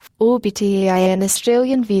OBTAIN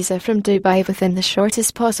Australian visa from Dubai within the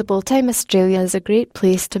shortest possible time. Australia is a great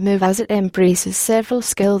place to move as it embraces several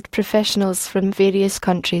skilled professionals from various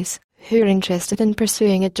countries who are interested in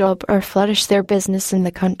pursuing a job or flourish their business in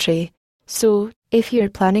the country. So, if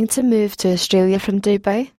you're planning to move to Australia from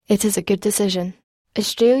Dubai, it is a good decision.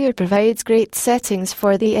 Australia provides great settings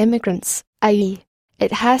for the immigrants, i.e.,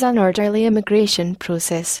 it has an orderly immigration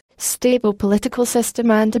process, stable political system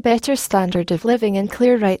and a better standard of living and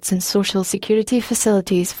clear rights and social security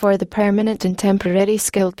facilities for the permanent and temporary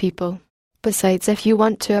skilled people. Besides, if you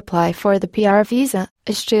want to apply for the PR visa,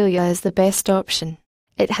 Australia is the best option.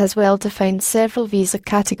 It has well-defined several visa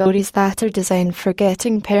categories that are designed for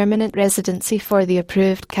getting permanent residency for the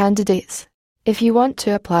approved candidates. If you want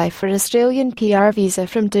to apply for Australian PR visa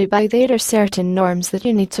from Dubai, there are certain norms that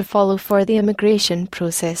you need to follow for the immigration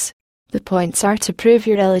process. The points are to prove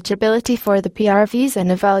your eligibility for the PR visa,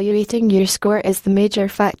 and evaluating your score is the major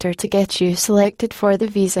factor to get you selected for the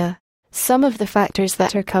visa. Some of the factors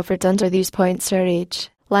that are covered under these points are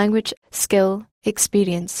age, language, skill,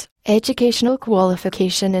 experience, educational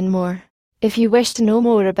qualification and more. If you wish to know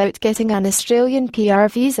more about getting an Australian PR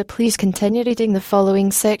visa, please continue reading the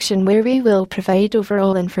following section where we will provide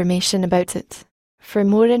overall information about it. For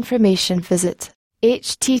more information, visit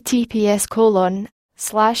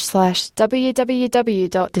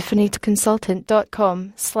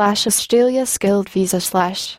https://www.definiteconsultant.com/Australia skilled visa/